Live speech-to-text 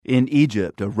In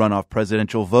Egypt, a runoff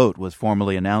presidential vote was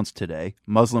formally announced today.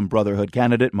 Muslim Brotherhood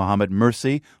candidate Mohamed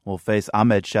Morsi will face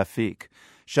Ahmed Shafik.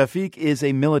 Shafik is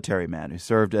a military man who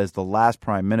served as the last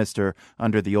prime minister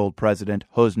under the old president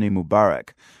Hosni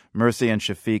Mubarak. Morsi and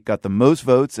Shafik got the most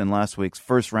votes in last week's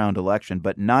first-round election,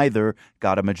 but neither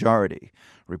got a majority.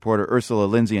 Reporter Ursula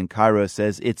Lindsey in Cairo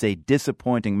says it's a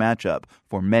disappointing matchup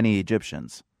for many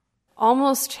Egyptians.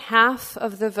 Almost half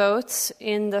of the votes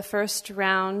in the first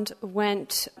round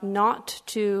went not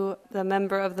to the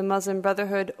member of the Muslim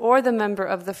Brotherhood or the member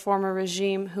of the former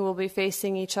regime who will be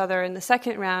facing each other in the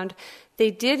second round.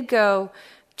 They did go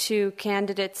to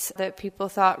candidates that people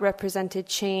thought represented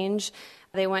change.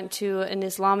 They went to an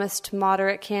Islamist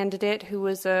moderate candidate who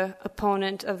was an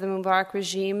opponent of the Mubarak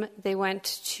regime. They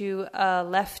went to a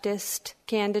leftist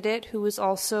candidate who was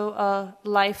also a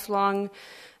lifelong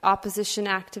opposition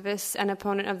activist and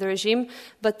opponent of the regime.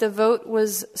 But the vote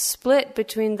was split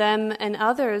between them and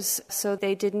others, so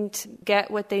they didn't get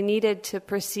what they needed to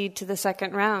proceed to the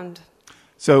second round.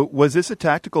 So was this a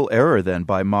tactical error then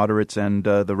by moderates and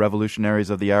the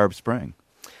revolutionaries of the Arab Spring?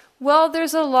 Well,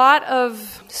 there's a lot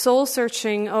of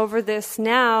soul-searching over this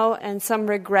now and some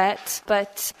regret,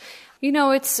 but it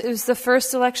was the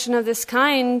first election of this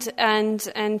kind,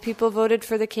 and people voted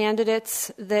for the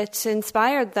candidates that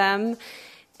inspired them.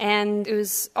 And it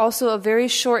was also a very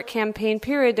short campaign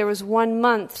period. There was 1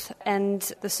 month, and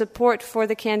the support for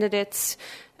the candidates,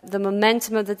 the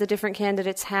momentum that the different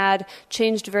candidates had,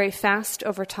 changed very fast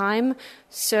over time.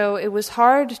 So it was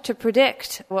hard to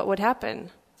predict what would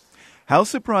happen. How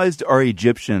surprised are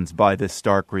Egyptians by this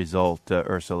stark result,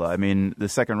 Ursula? I mean, the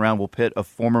second round will pit a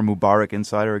former Mubarak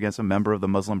insider against a member of the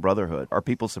Muslim Brotherhood. Are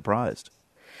people surprised?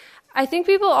 I think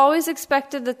people always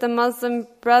expected that the Muslim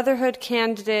Brotherhood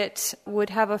candidate would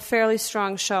have a fairly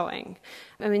strong showing.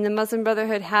 I mean, the Muslim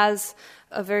Brotherhood has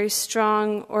a very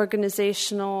strong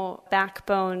organizational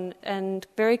backbone and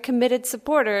very committed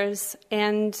supporters,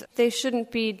 and they shouldn't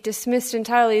be dismissed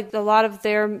entirely. A lot of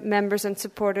their members and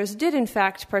supporters did, in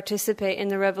fact, participate in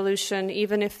the revolution,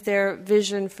 even if their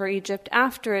vision for Egypt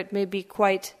after it may be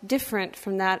quite different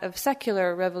from that of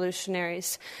secular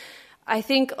revolutionaries. I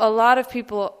think a lot of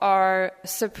people are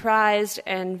surprised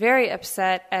and very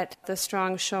upset at the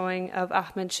strong showing of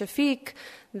Ahmed Shafik,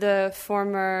 the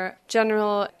former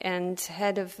general and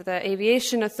head of the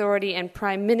aviation authority and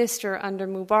prime minister under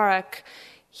Mubarak.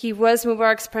 He was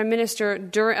Mubarak's prime minister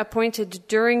appointed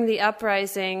during the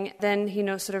uprising, then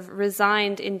sort of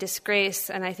resigned in disgrace,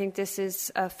 and I think this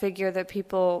is a figure that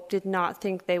people did not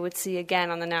think they would see again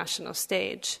on the national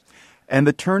stage. And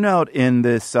the turnout in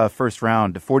this first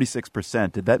round,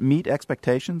 46%, did that meet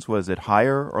expectations? Was it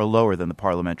higher or lower than the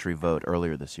parliamentary vote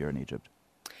earlier this year in Egypt?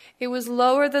 It was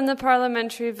lower than the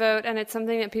parliamentary vote, and it's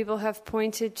something that people have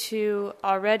pointed to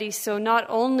already. So not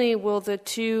only will the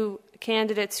two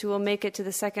candidates who will make it to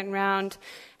the second round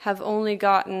have only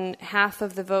gotten half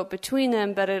of the vote between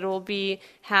them, but it will be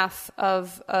half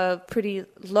of a pretty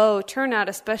low turnout,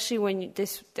 especially when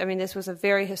this was a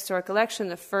very historic election,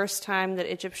 the first time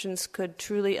that Egyptians could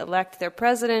truly elect their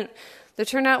president. The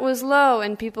turnout was low,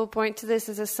 and people point to this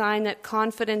as a sign that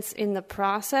confidence in the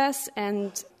process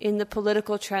and in the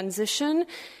political transition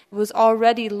was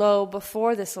already low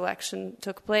before this election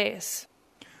took place.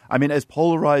 I mean, as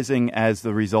polarizing as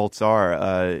the results are,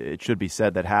 it should be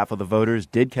said that half of the voters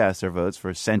did cast their votes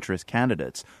for centrist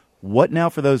candidates. What now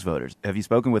for those voters? Have you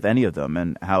spoken with any of them,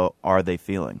 and how are they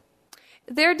feeling?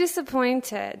 They're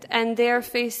disappointed, and they're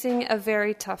facing a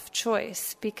very tough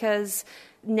choice because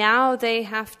now they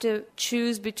have to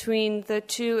choose between the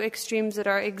two extremes that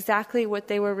are exactly what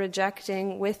they were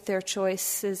rejecting with their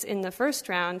choices in the first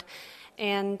round.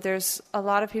 And there's a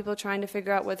lot of people trying to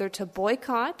figure out whether to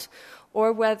boycott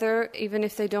or whether, even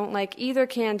if they don't like either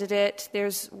candidate,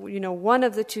 there's one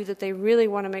of the two that they really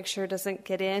want to make sure doesn't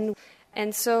get in.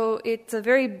 And so it's a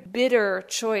very bitter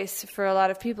choice for a lot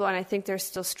of people, and I think they're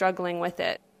still struggling with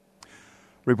it.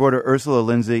 Reporter Ursula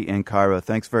Lindsey in Cairo,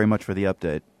 thanks very much for the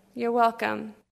update. You're welcome.